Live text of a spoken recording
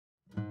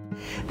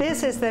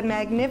This is the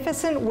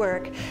magnificent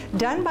work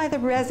done by the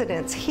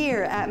residents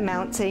here at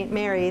Mount St.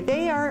 Mary.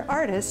 They are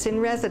artists in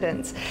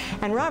residence.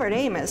 And Robert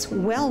Amos,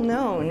 well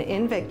known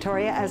in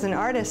Victoria as an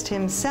artist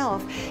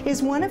himself,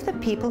 is one of the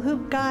people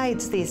who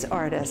guides these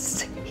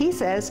artists. He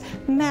says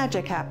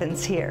magic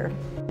happens here.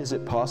 Is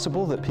it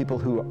possible that people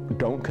who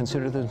don't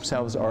consider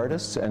themselves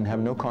artists and have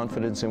no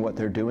confidence in what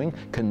they're doing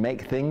can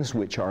make things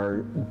which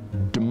are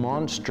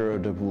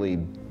demonstratively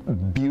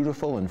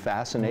beautiful and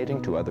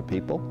fascinating to other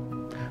people?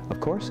 Of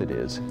course it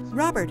is.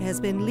 Robert has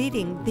been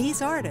leading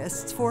these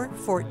artists for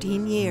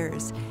 14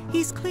 years.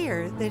 He's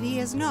clear that he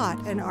is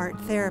not an art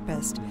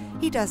therapist.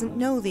 He doesn't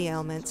know the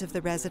ailments of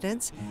the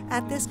residents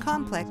at this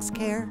complex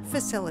care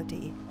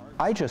facility.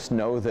 I just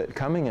know that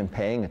coming and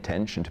paying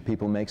attention to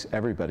people makes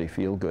everybody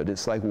feel good.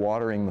 It's like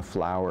watering the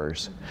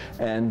flowers.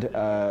 And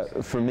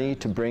for me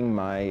to bring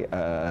my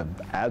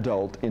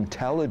adult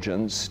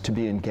intelligence to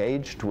be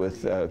engaged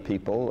with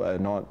people,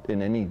 not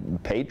in any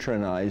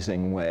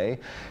patronizing way,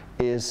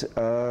 is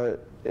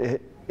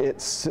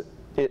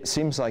it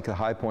seems like the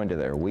high point of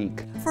their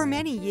week. For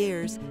many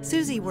years,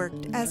 Susie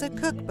worked as a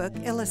cookbook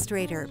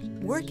illustrator,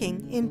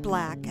 working in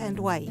black and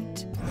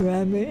white.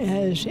 Robert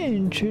has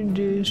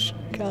introduced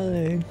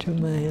color to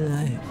my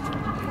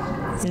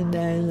life, and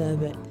I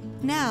love it.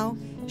 Now,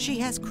 she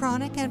has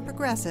chronic and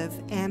progressive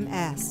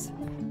MS.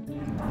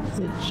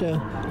 It's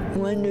a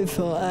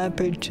wonderful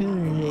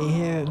opportunity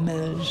here at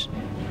Mount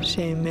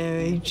St.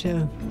 Mary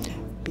to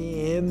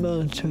be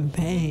able to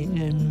paint,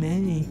 and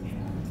many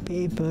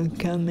people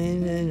come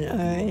in and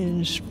are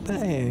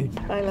inspired.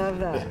 I love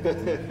that.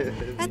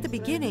 At the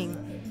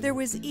beginning, there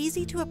was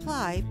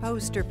easy-to-apply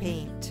poster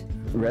paint.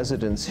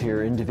 Residents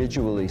here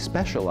individually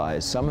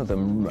specialized. Some of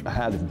them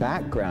had a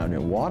background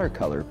in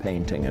watercolor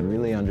painting and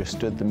really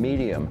understood the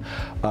medium.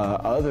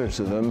 Others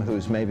of them,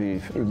 whose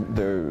maybe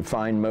their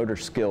fine motor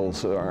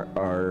skills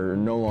are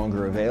no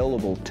longer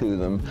available to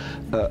them,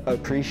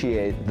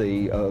 appreciate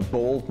the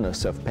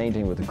boldness of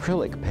painting with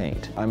acrylic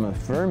paint. I'm a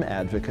firm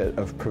advocate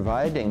of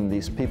providing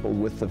these people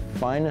with the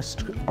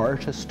finest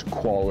artist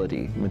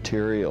quality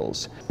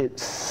materials. It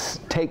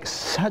takes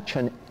such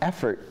an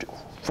effort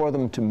for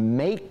them to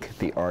make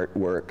the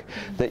artwork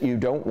that you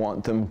don't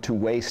want them to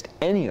waste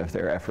any of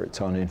their efforts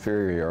on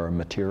inferior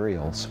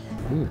materials.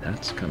 Ooh,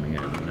 that's coming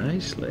out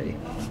nicely.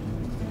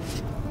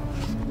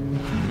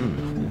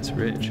 It's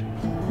rich.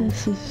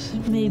 This is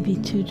maybe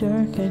too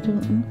dark, I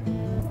don't know.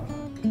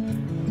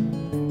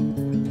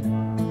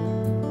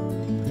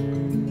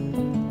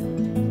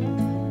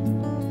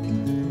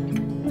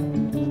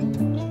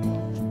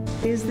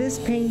 Is this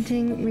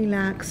painting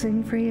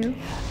relaxing for you?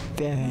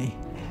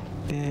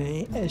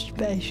 Very,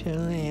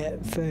 especially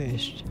at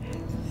first.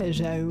 As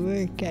I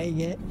work, I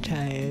get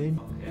tired.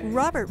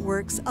 Robert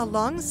works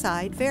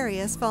alongside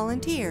various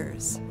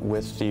volunteers.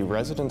 With the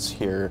residents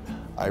here,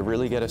 I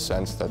really get a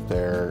sense that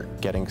they're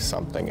getting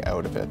something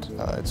out of it.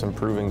 It's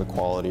improving the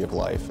quality of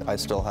life. I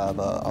still have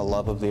a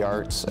love of the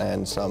arts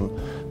and some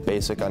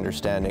basic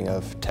understanding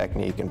of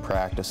technique and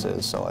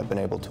practices, so I've been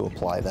able to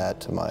apply that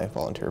to my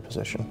volunteer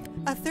position.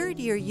 A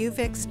third-year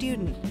UVic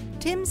student,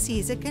 Tim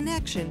sees a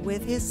connection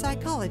with his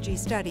psychology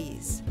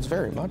studies. It's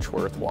very much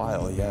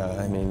worthwhile, yeah.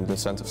 I mean, the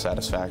sense of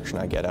satisfaction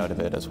I get out of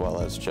it, as well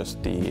as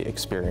just the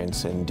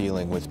experience in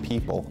dealing with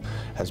people,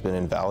 has been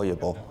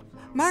invaluable.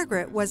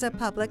 Margaret was a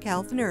public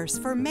health nurse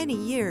for many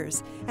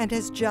years and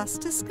has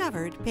just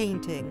discovered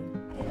painting.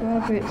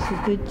 Robert's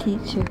a good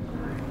teacher.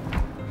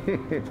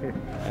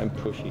 I'm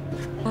pushy.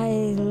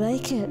 I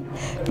like it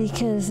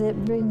because it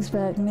brings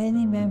back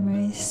many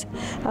memories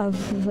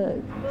of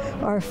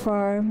our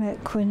farm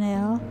at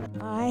Quesnel.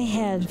 I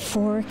had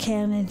 4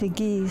 Canada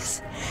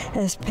geese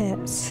as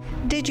pets.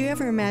 Did you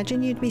ever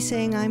imagine you'd be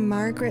saying, "I'm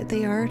Margaret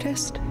the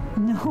artist"?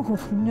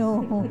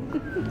 No,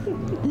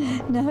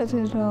 not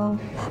at all.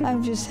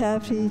 I'm just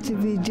happy to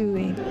be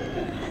doing.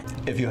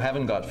 If you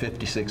haven't got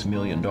 $56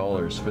 million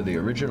for the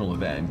original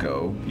Van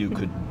Gogh, you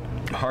could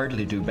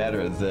hardly do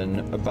better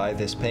than buy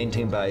this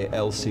painting by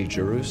Elsie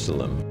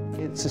Jerusalem.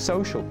 It's a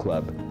social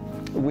club.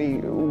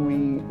 We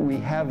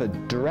have a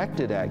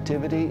directed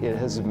activity, it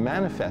has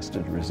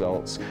manifested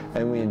results,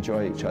 and we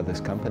enjoy each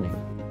other's company.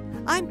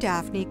 I'm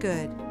Daphne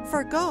Goode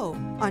for Go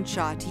on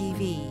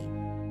ShawTV.